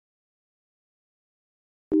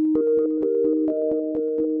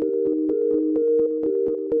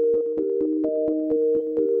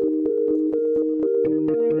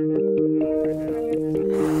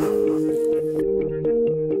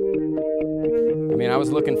mean, I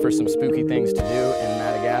was looking for some spooky things to do in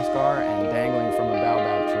Madagascar, and dangling from a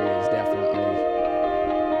baobab tree is definitely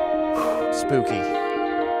spooky.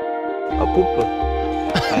 A poop.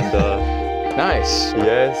 And Nice.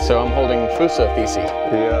 yes. So I'm holding Fusa Fisi.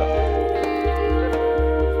 Yeah.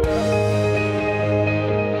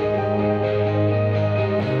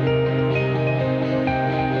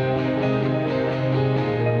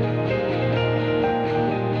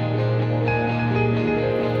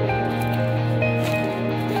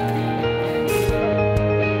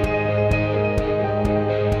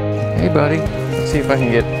 Hey buddy, let's see if I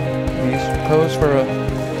can get these pose for a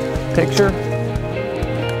picture.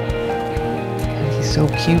 He's so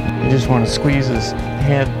cute. I just want to squeeze his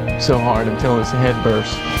head so hard until his head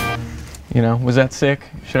bursts. You know, was that sick?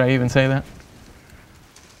 Should I even say that?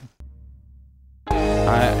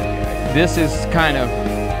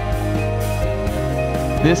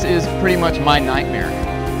 This is pretty much my nightmare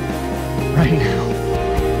right now.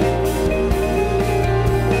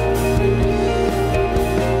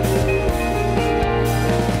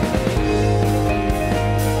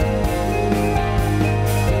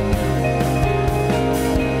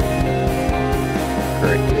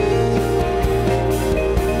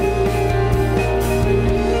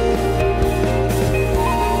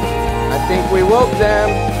 I think we woke them.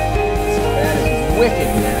 That is wicked,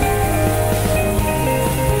 man.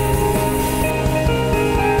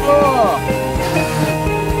 Oh.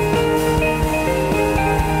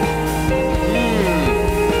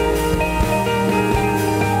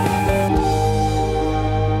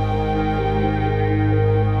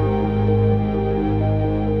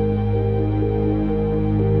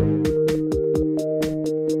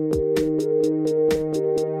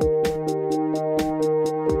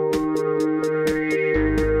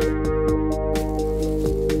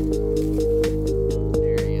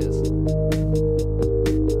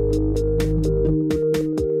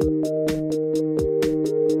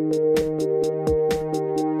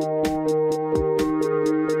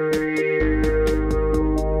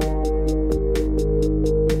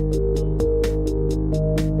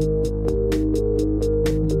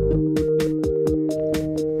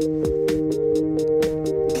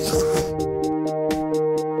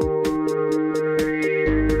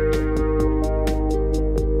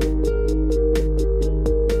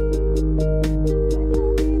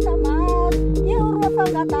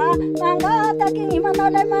 Mangga taking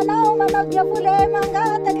manau manau dia boleh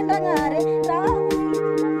mangga taking dangare